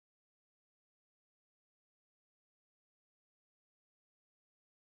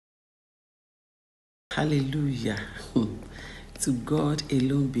Hallelujah. To God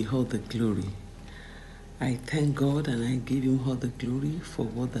alone be all the glory. I thank God and I give him all the glory for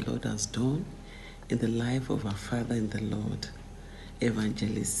what the Lord has done in the life of our Father in the Lord,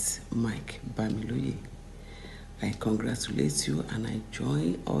 Evangelist Mikebamiloye. I congratulate you and I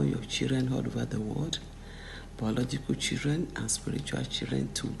join all your children all over the world, biological children and spiritual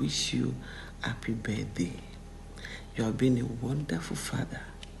children, to wish you happy birthday. You have been a wonderful father.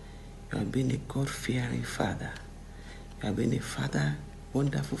 You have been a God-fearing father. You have been a father,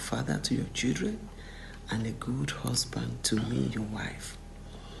 wonderful father to your children, and a good husband to me, your wife.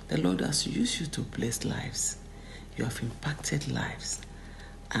 The Lord has used you to bless lives. You have impacted lives,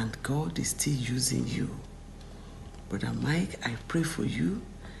 and God is still using you. Brother Mike, I pray for you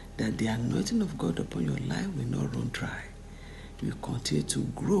that the anointing of God upon your life will not run dry. You will continue to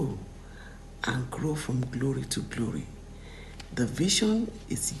grow and grow from glory to glory. The vision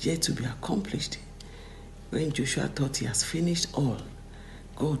is yet to be accomplished. When Joshua thought he has finished all,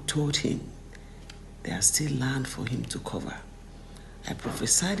 God told him there's still land for him to cover. I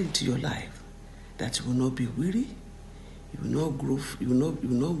prophesied into your life that you will not be weary, you will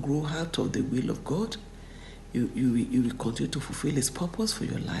not grow out of the will of God. You will continue to fulfill his purpose for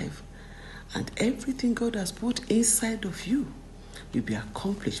your life, and everything God has put inside of you will be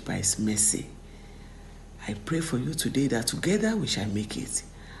accomplished by his mercy. I pray for you today that together we shall make it,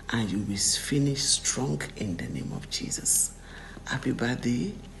 and you will finish strong in the name of Jesus. Happy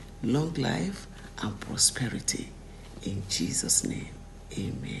birthday, long life and prosperity in Jesus' name.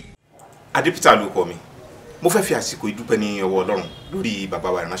 Amen. Adépítà ló kọ mi. Mo fẹ́ fi àsìkò ìdúpẹ́ ní ọwọ́ Ọlọ́run lórí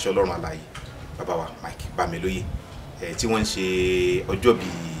bàbá wa ìránṣẹ́ Ọlọ́run alààyè, bàbá wa Mikebamiloye, tí wọ́n ń ṣe ọjọ́ bí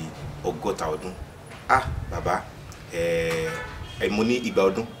 60 ọdún. Bàbá, mo ní ìgbà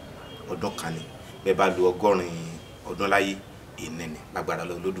ọdún kan ni. Bẹ́ẹ̀ bá lo 100 ọdún láyé ìnẹnì lágbára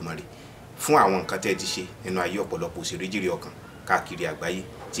Olódùmarè fún àwọn nǹkan tẹ́ ti ṣe nínú ayé ọ̀pọ̀lọpọ̀ òṣèré jìrì ọkàn káàkiri àgbáyé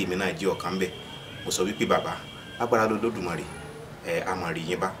tí èmi náà jẹ́ ọ̀kan ńbẹ̀. Mo sọ wípé bàbá lágbára Olódùmarè a máa rí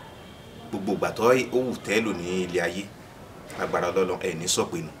yín bá gbogbo ìgbà tó wù tẹ́ lò ní ilé ayé lágbára Ọlọ́run ẹ ní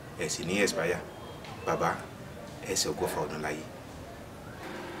sọ̀pẹ̀nù ẹ sì ní expire. Bàbá ẹ ṣe ọgọ́fà ọdún láyé.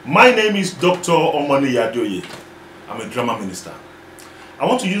 My name is Dr. Omani Yadoye. I'm a drama minister. I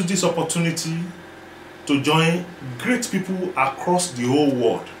want to use this opportunity to join great people across the whole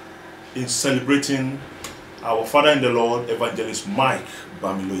world in celebrating our Father in the Lord, Evangelist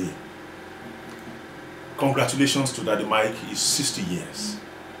Mikebamiloye. Congratulations to Daddy Mike, he's 60 years.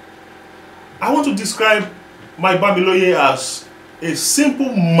 I want to describe Mikebamiloye as a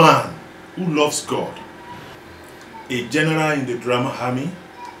simple man who loves God, a general in the drama army,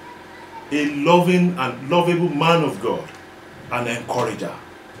 a loving and lovable man of God, an encourager.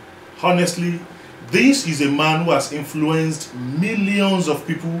 Honestly, this is a man who has influenced millions of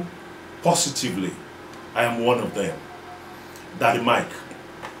people positively. I am one of them. Daddy Mike,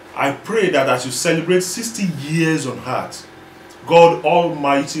 I pray that as you celebrate 60 years on earth, God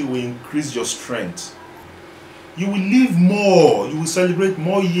Almighty will increase your strength. You will live more, you will celebrate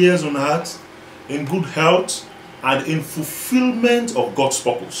more years on earth in good health and in fulfillment of God's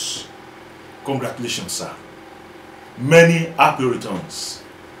purpose. Congratulations, sir. Many happy returns.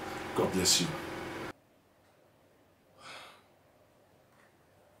 God bless you.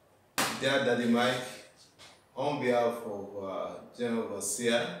 Dear Daddy Mike, on behalf of General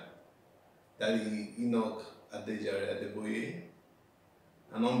Overseer, Daddy Enoch Adejare Adeboye,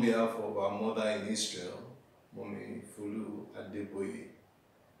 and on behalf of our mother in Israel, Mommy Fulu Adeboye,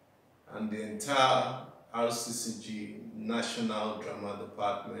 and the entire RCCG National Drama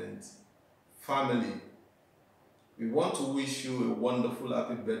Department family, we want to wish you a wonderful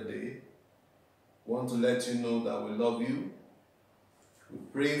happy birthday. We want to let you know that we love you. We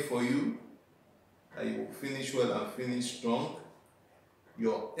pray for you, that you will finish well and finish strong.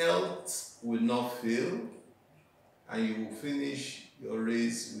 Your health will not fail, and you will finish your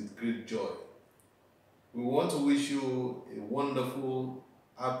race with great joy. We want to wish you a wonderful,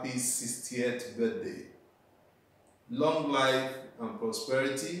 happy 60th birthday. Long life and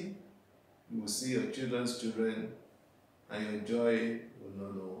prosperity. You will see your children's children, and your joy will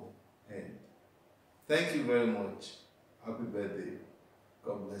not know end. Thank you very much. Happy birthday.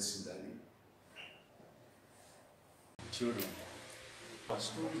 God bless you, Daddy. Children, for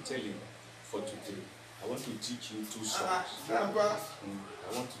storytelling for today, I want to teach you 2 songs. Grandpa,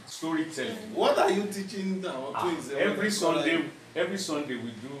 I want to storytelling. what are you teaching now? Every Sunday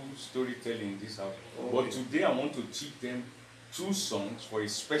we do storytelling in this house. Okay. But today I want to teach them 2 songs for a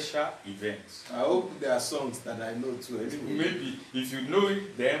special event. I hope there are songs that I know too. Anyway. Maybe if you know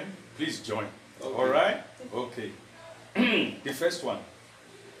them, please join. Okay. All right? Okay. The first one.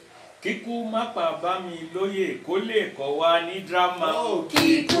 Kíkú má pa Bámilóyè kó lè kọ́ wa ní drama.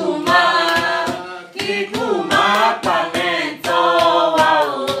 Kíkú má pa mẹ́ńtọ́ wa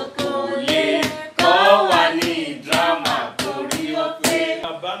o, kò lè kọ́ wa ní drama torí ó pé.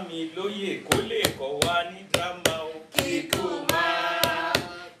 Bámilóyè kó lè kọ́ wa ní drama o. Kíkú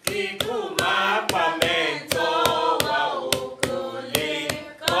má pa mẹ́ńtọ́ wa o, kò lè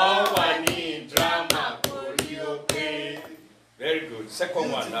kọ́ wa ní drama torí ó pé. Very good.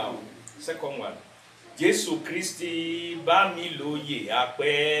 Second one now. Second one. Jésù Kristi Bámilóyè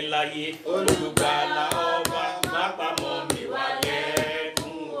apẹ́ láyé. Olùgbàlà ọba má pa mọ́ mi wá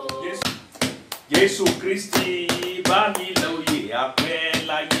lẹ́kún o. Jésù Kristi Bámilóyè apẹ́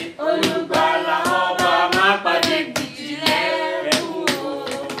láyé. Olùgbàlà ọba má pàdé gbìjì lẹ́kún o.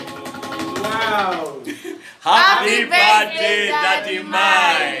 Wow! Happy birthday, Daddy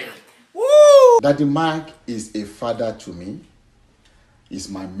Mike! Daddy Mike is a father to me. He's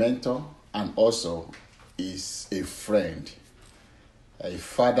my mentor and also is a friend, a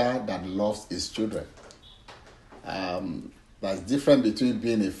father that loves his children. That's different between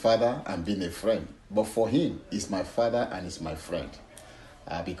being a father and being a friend. But for him, he's my father and he's my friend.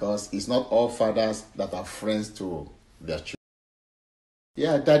 Because it's not all fathers that are friends to their children.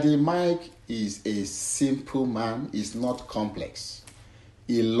 Yeah, Daddy Mike is a simple man. He's not complex.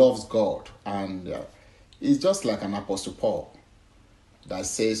 He loves God. And he's just like an Apostle Paul that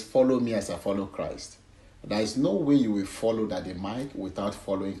says, follow me as I follow Christ. There is no way you will follow Daddy Mike without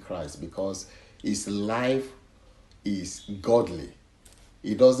following Christ, because his life is godly.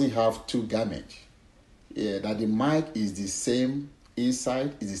 He doesn't have two garments. Yeah, Daddy Mike is the same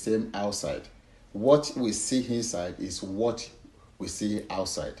inside, is the same outside. What we see inside is what we see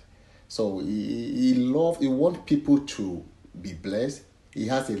outside. So he wants people to be blessed. He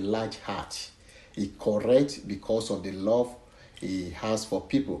has a large heart. He corrects because of the love he has for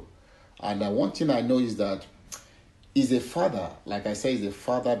people. And one thing I know is that he's a father. Like I said, he's a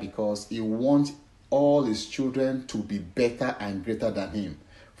father because he wants all his children to be better and greater than him.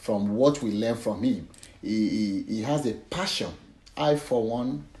 From what we learn from him, he has a passion. I, for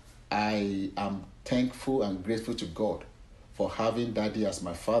one, I am thankful and grateful to God for having Daddy as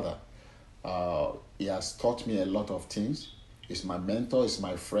my father. He has taught me a lot of things. He's my mentor, he's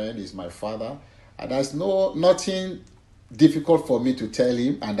my friend, he's my father. And there's nothing difficult for me to tell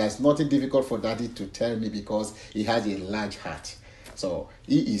him, and there's nothing difficult for Daddy to tell me because he has a large heart. So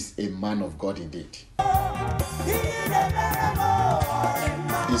he is a man of God indeed.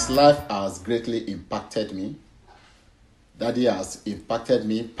 His life has greatly impacted me. Daddy has impacted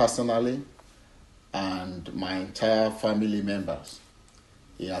me personally and my entire family members.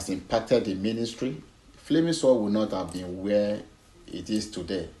 He has impacted the ministry. Flaming Sword would not have been where it is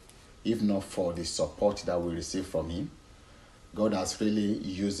today if not for the support that we receive from him. God has really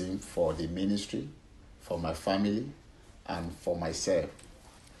used him for the ministry, for my family, and for myself.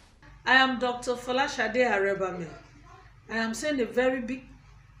 I am Dr. Folashade Arebame. I am saying a very big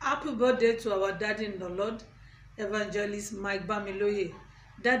happy birthday to our daddy in the Lord, Evangelist Mike Bamiloye.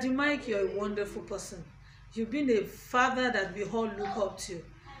 Daddy Mike, you're a wonderful person. You've been a father that we all look up to,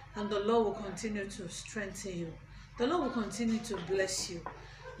 and the Lord will continue to strengthen you. The Lord will continue to bless you.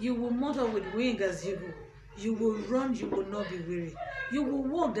 You will mount with wings as eagle. You will run, you will not be weary. You will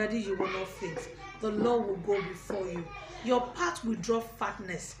walk, Daddy, you will not faint. The Lord will go before you. Your path will draw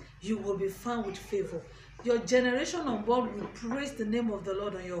fatness. You will be found with favor. Your generation on board will praise the name of the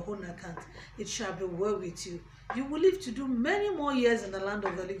Lord on your own account. It shall be well with you. You will live to do many more years in the land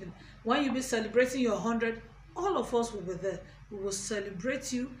of the living. When you be celebrating your 100, all of us will be there. We will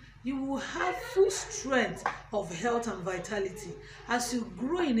celebrate you. You will have full strength of health and vitality. As you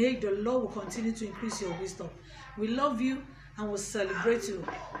grow in age, the Lord will continue to increase your wisdom. We love you and will celebrate you.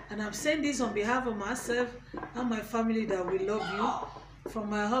 And I'm saying this on behalf of myself and my family, that we love you. From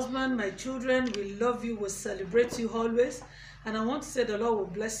my husband, my children, we love you. We'll celebrate you always. And I want to say the Lord will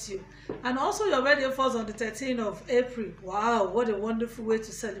bless you. And also your birthday falls on the 13th of April. Wow, what a wonderful way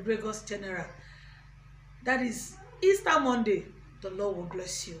to celebrate God's general. That is Easter Monday. The Lord will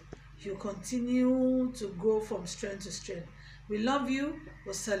bless you. You continue to go from strength to strength. We love you.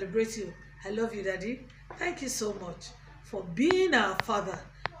 We'll celebrate you. I love you, Daddy. Thank you so much for being our Father.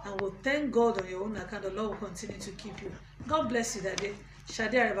 And we'll thank God on your own account. The Lord will continue to keep you. God bless you, Daddy.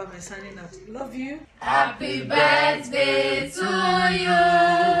 Shadi Areba, my signing out. Love you. Happy birthday to you.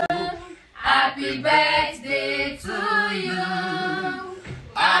 Happy birthday to you.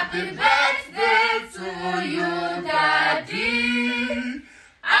 Happy birthday to you, Daddy.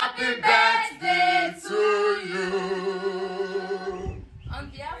 Happy birthday to you. On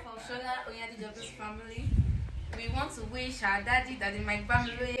behalf of Shola Oyadijobi's family, we want to wish our Daddy Mike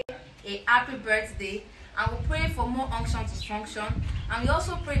Bamiloye, a happy birthday. And we pray for more unction to function. And we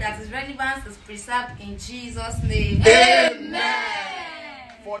also pray that his relevance is preserved in Jesus' name.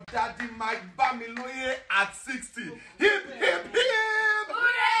 Amen. For Daddy Mike Bamiloye at 60. Hip, hip, hip!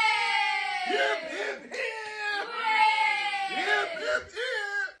 Hooray! Hip, hip, hip! Hooray! Hip, hip,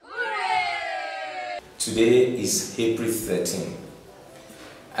 hip! Hooray! Today is April 13,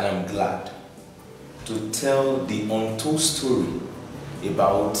 and I'm glad to tell the untold story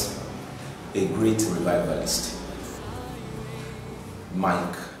about a great revivalist,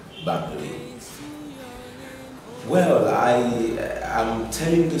 Mike Bamiloye. Well, I am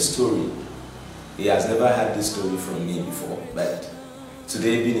telling the story. He has never heard this story from me before, but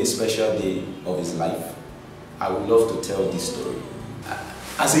today being a special day of his life, I would love to tell this story.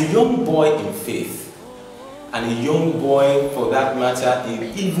 As a young boy in faith, and a young boy for that matter in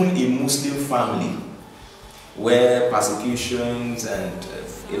even a Muslim family, where persecutions and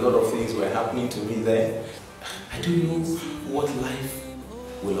a lot of things were happening to me then, I don't know what life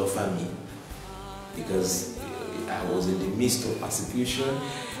will offer me, because I was in the midst of persecution,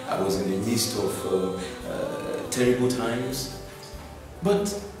 I was in the midst of terrible times,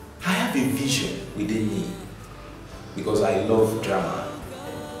 but I have a vision within me, because I love drama.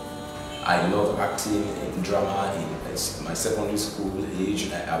 I love acting in drama in my secondary school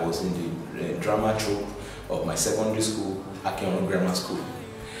age. I was in the drama troupe of my secondary school, Akeonu Grammar School.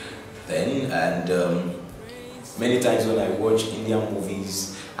 Then, and many times when I watch Indian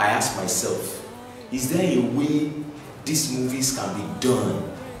movies, I ask myself, is there a way these movies can be done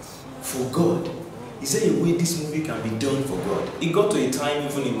for God? Is there a way this movie can be done for God? It got to a time,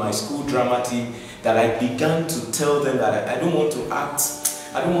 even in my school drama team, that I began to tell them that I don't want to act.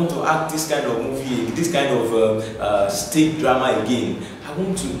 I don't want to act this kind of movie, this kind of stage drama again. I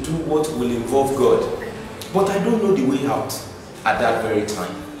want to do what will involve God. But I don't know the way out at that very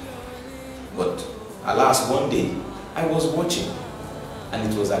time. But alas, one day, I was watching, and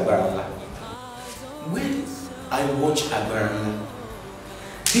it was Agbaranla. When I watched Agbaranla,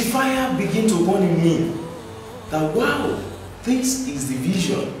 the fire began to burn in me. That wow, this is the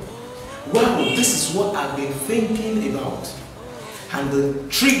vision. Wow, this is what I've been thinking about. And the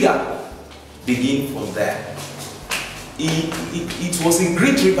trigger began from there. It was a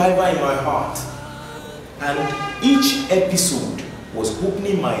great revival in my heart. And each episode was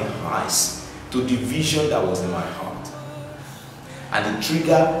opening my eyes to the vision that was in my heart. And the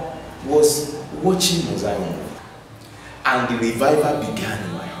trigger was watching Mosiah. And the revival began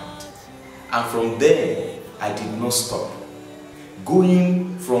in my heart. And from there, I did not stop.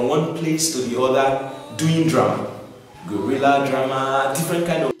 Going from one place to the other, doing drama. Guerrilla drama, different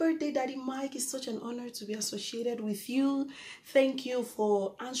kind of... Birthday, Daddy Mike. It's such an honor to be associated with you. Thank you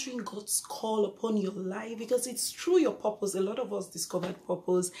for answering God's call upon your life, because it's through your purpose. A lot of us discovered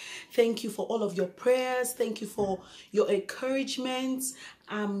purpose. Thank you for all of your prayers. Thank you for your encouragement.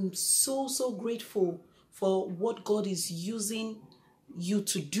 I'm so grateful for what God is using you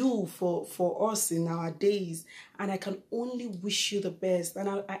to do for us in our days, and I can only wish you the best,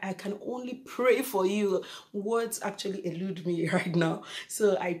 and I can only pray for you. Words actually elude me right now.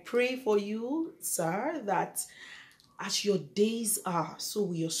 So I pray for you, sir, that as your days are, so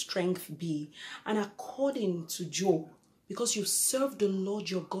will your strength be. And according to Job, because you serve the Lord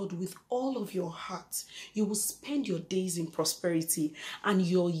your God with all of your heart, you will spend your days in prosperity and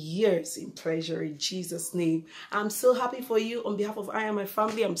your years in pleasure, in Jesus' name. I'm so happy for you. On behalf of I and my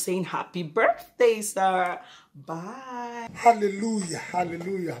family, I'm saying happy birthday, sir. Bye. Hallelujah,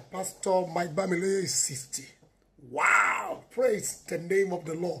 hallelujah. Pastor Mike Bamiloye is 60. Wow, praise the name of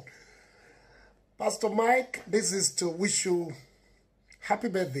the Lord. Pastor Mike, this is to wish you happy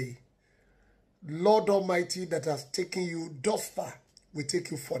birthday. Lord Almighty that has taken you thus far will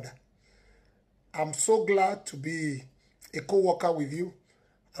take you further. I'm so glad to be a co-worker with you.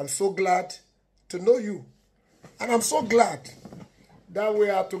 I'm so glad to know you. And I'm so glad that we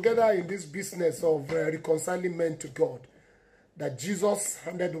are together in this business of reconciling men to God that Jesus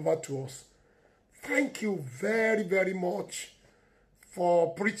handed over to us. Thank you very much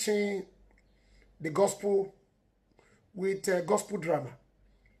for preaching the gospel with gospel drama.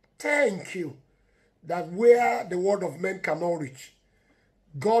 Thank you. That where the word of men cannot reach,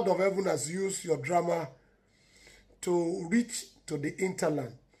 God of heaven has used your drama to reach to the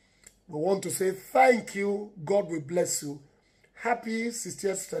hinterland. We want to say thank you. God will bless you. Happy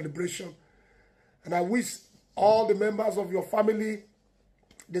 60th celebration. And I wish all the members of your family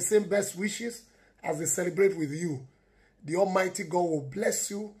the same best wishes as they celebrate with you. The Almighty God will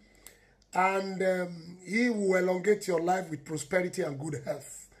bless you, and He will elongate your life with prosperity and good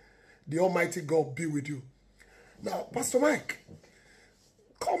health. The Almighty God be with you. Now, Pastor Mike,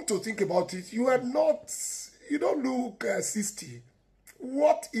 come to think about it, you don't look 60.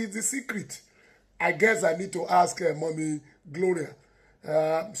 What is the secret? I guess I need to ask Mommy Gloria.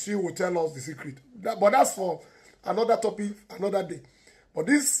 She will tell us the secret. But that's for another topic, another day. But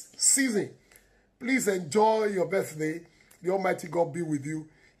this season, please enjoy your birthday. The Almighty God be with you.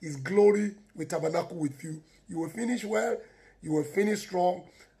 His glory will tabernacle with you. You will finish well. You will finish strong.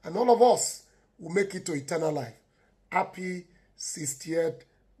 And all of us will make it to eternal life. Happy 60th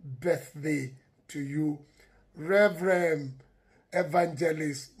birthday to you, Reverend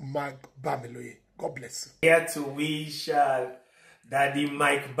Evangelist Mike Bamiloye. God bless you. Here to wish Daddy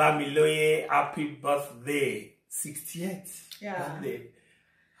Mike Bamiloye happy birthday, 60th birthday.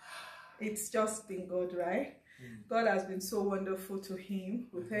 It's just been good, right? God has been so wonderful to him.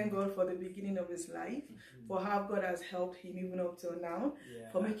 We thank God for the beginning of his life, for how God has helped him even up till now,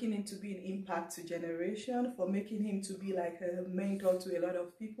 for making him to be an impact to generation, for making him to be like a mentor to a lot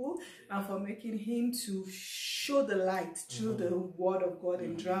of people, and for making him to show the light through the word of God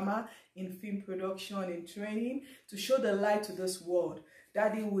in drama, in film production, in training, to show the light to this world.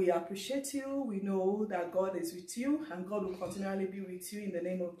 Daddy, we appreciate you. We know that God is with you, and God will continually be with you in the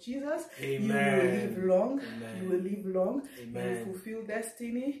name of Jesus. Amen. You will live long. Amen. You will live long. Amen. You will fulfill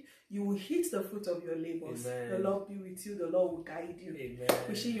destiny. You will hit the fruit of your labors. Amen. The Lord be with you. The Lord will guide you. Amen.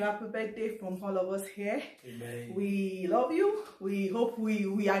 Wishing you happy birthday from all of us here. Amen. We love you. We hope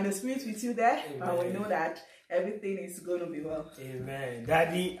we are in the spirit with you there. Amen. And we know that everything is going to be well. Amen.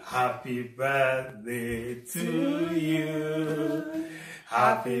 Daddy, happy birthday to you.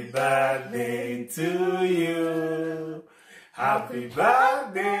 Happy birthday to you. Happy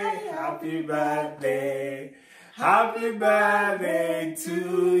birthday, happy birthday. Happy birthday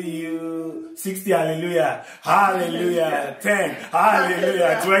to you. 60, hallelujah. Hallelujah. 10,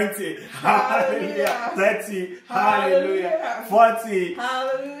 hallelujah. 20, hallelujah. 30, hallelujah. 40,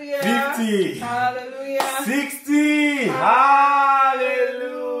 hallelujah. 50, hallelujah. 60,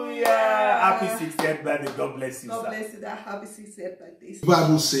 hallelujah. Happy 60th birthday. God bless you, God sir. bless you. That happy 60th birthday. The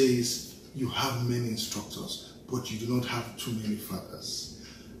Bible says you have many instructors, but you do not have too many fathers.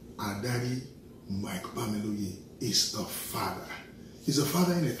 Our daddy, Mike Bamiloye, is a father. He's a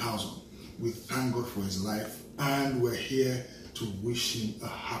father in 1,000. We thank God for his life, and we're here to wish him a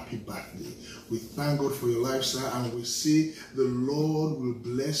happy birthday. We thank God for your life, sir, and we say the Lord will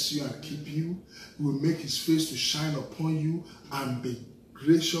bless you and keep you. He will make his face to shine upon you and be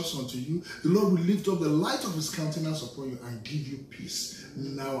gracious unto you. The Lord will lift up the light of his countenance upon you and give you peace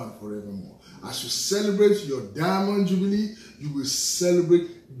now and forevermore. As you celebrate your Diamond Jubilee, you will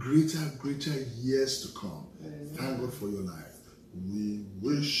celebrate greater years to come. Thank God for your life. We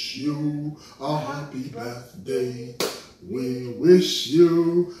wish you a happy birthday. We wish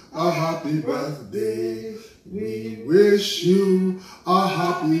you a happy birthday. We wish you a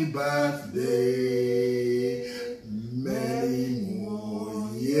happy birthday. Many more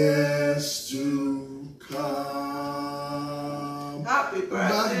years to come. Happy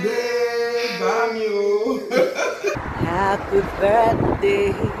birthday, Bamio. Happy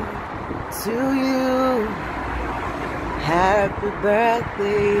birthday to you. Happy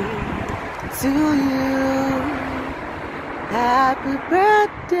birthday to you. Happy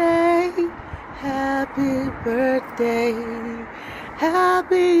birthday. Happy birthday.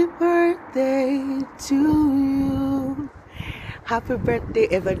 Happy birthday to you. Happy birthday,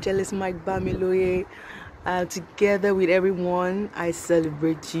 Evangelist Mike Bamiloye. Together with everyone, I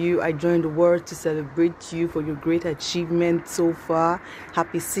celebrate you. I join the world to celebrate you for your great achievement so far.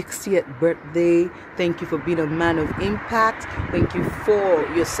 Happy 60th birthday. Thank you for being a man of impact. Thank you for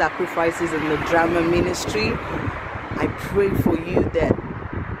your sacrifices in the drama ministry. I pray for you that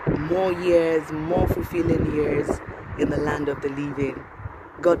more years, more fulfilling years in the land of the living.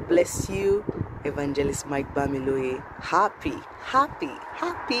 God bless you, Evangelist Mike Bamiloye. Happy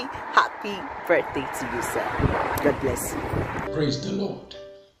birthday to you, sir. God bless you. Praise the Lord.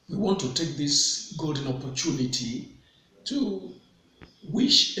 We want to take this golden opportunity to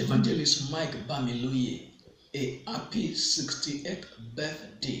wish Evangelist Mike Bamiloye a happy 68th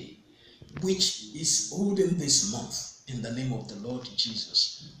birthday, which is holding this month in the name of the Lord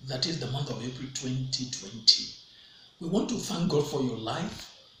Jesus. That is the month of April 2020. We want to thank God for your life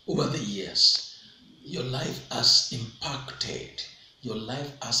over the years. Your life has impacted. Your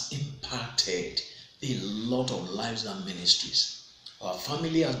life has impacted a lot of lives and ministries. Our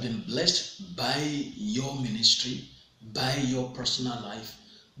family has been blessed by your ministry, by your personal life,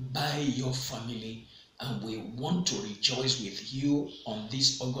 by your family, and we want to rejoice with you on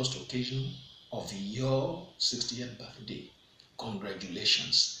this August occasion of your 60th birthday.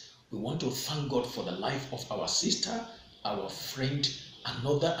 Congratulations. We want to thank God for the life of our sister, our friend,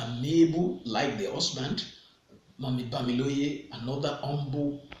 another amiable like the husband, Mami Bamiloye, another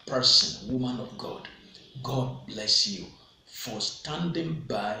humble person, woman of God. God bless you for standing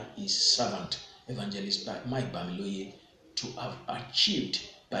by his servant, Evangelist Mike Bamiloye, to have achieved,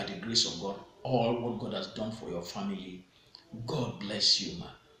 by the grace of God, all what God has done for your family. God bless you, ma.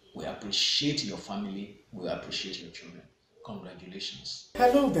 We appreciate your family. We appreciate your children. Congratulations.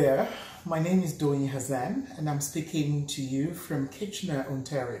 Hello there. My name is Doyin Hazan, and I'm speaking to you from Kitchener,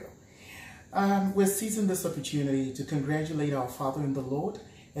 Ontario. We're seizing this opportunity to congratulate our Father in the Lord,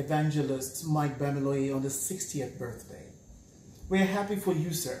 Evangelist Mike Bamiloye, on his 60th birthday. We're happy for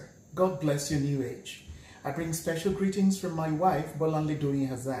you, sir. God bless your new age. I bring special greetings from my wife, Bolanle Doyin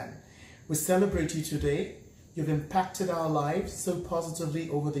Hazan. We celebrate you today. You've impacted our lives so positively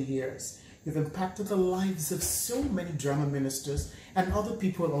over the years. You've impacted the lives of so many drama ministers and other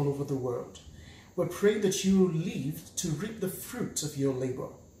people all over the world. We pray that you will live to reap the fruit of your labor.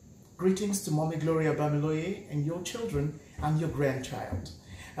 Greetings to Mommy Gloria Bamiloye and your children and your grandchild.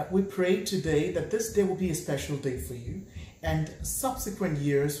 We pray today that this day will be a special day for you, and subsequent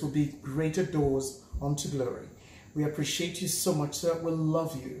years will be greater doors unto glory. We appreciate you so much, sir. We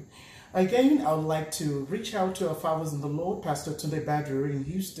love you. Again, I would like to reach out to our fathers in the Lord, Pastor Tunde Badru in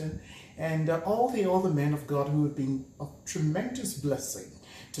Houston, and all the other men of God who have been a tremendous blessing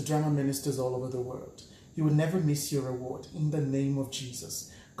to drama ministers all over the world. You will never miss your reward in the name of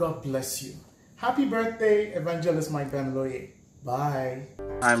Jesus. God bless you. Happy birthday, Evangelist Mike Bamiloye. Bye.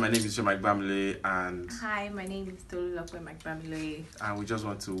 Hi, my name is Mike Bamiloye, and hi, my name is Tolulokwe Mike Bamiloye. And we just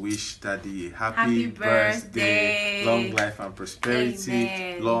want to wish Daddy a happy birthday, long life and prosperity,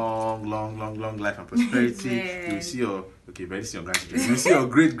 Amen. long life and prosperity. Amen. You will see your very soon your grandchildren. You will see your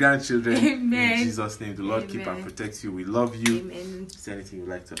great grandchildren. Amen. In Jesus' name, the Lord keep and protect you. We love you. Amen. Is there anything you'd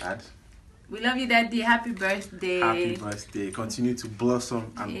like to add? We love you, Daddy. Happy birthday. Happy birthday. Continue to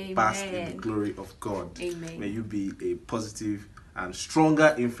blossom and Amen. bask in the glory of God. Amen. May you be a positive and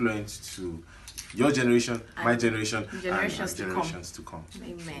stronger influence to your generation, and my generation, and generations to come.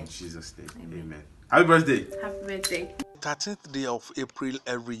 Amen. In Jesus' name. Amen. Happy birthday. Happy birthday. 13th day of April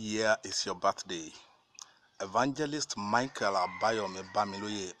every year is your birthday. Evangelist Michael Abayome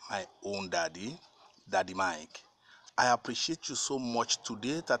Bamiloye, my own daddy, Daddy Mike. I appreciate you so much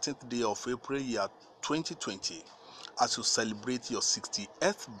today, 13th day of April, year 2020, as you celebrate your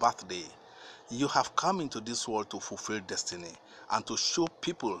 60th birthday. You have come into this world to fulfill destiny and to show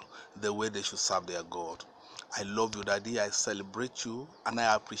people the way they should serve their God. I love you, Daddy. I celebrate you, and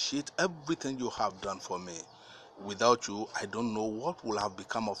I appreciate everything you have done for me. Without you, I don't know what would have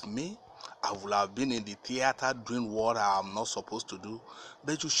become of me. I would have been in the theater doing what I am not supposed to do.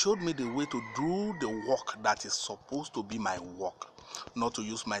 But you showed me the way to do the work that is supposed to be my work. Not to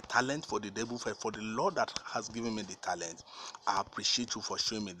use my talent for the devil, but for the Lord that has given me the talent. I appreciate you for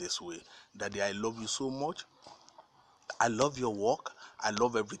showing me this way. Daddy, I love you so much. I love your work. I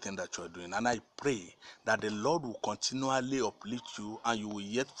love everything that you are doing. And I pray that the Lord will continually uplift you and you will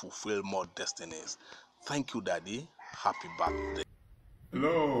yet fulfill more destinies. Thank you, Daddy. Happy birthday.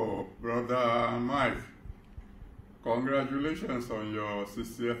 Hello, Brother Mike. Congratulations on your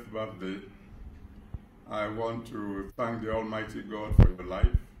 60th birthday. I want to thank the Almighty God for your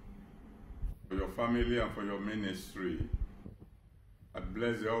life, for your family, and for your ministry. I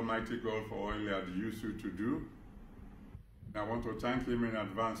bless the Almighty God for all He had used you to do. I want to thank Him in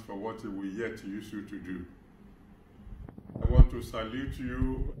advance for what He will yet use you to do. I want to salute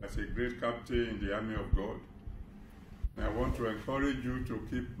you as a great captain in the army of God. And I want to encourage you to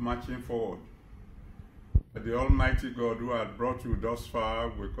keep marching forward. That the Almighty God who had brought you thus far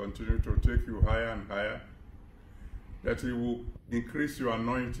will continue to take you higher and higher. That He will increase your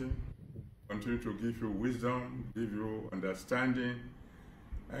anointing, continue to give you wisdom, give you understanding,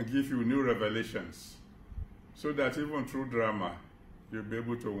 and give you new revelations. So that even through drama, you'll be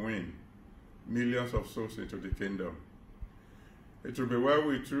able to win millions of souls into the kingdom. It will be well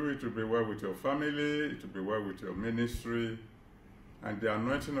with you, it will be well with your family, it will be well with your ministry, and the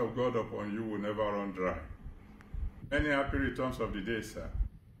anointing of God upon you will never run dry. Many happy returns of the day, sir.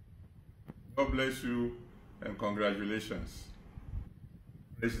 God bless you and congratulations.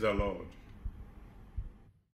 Praise the Lord.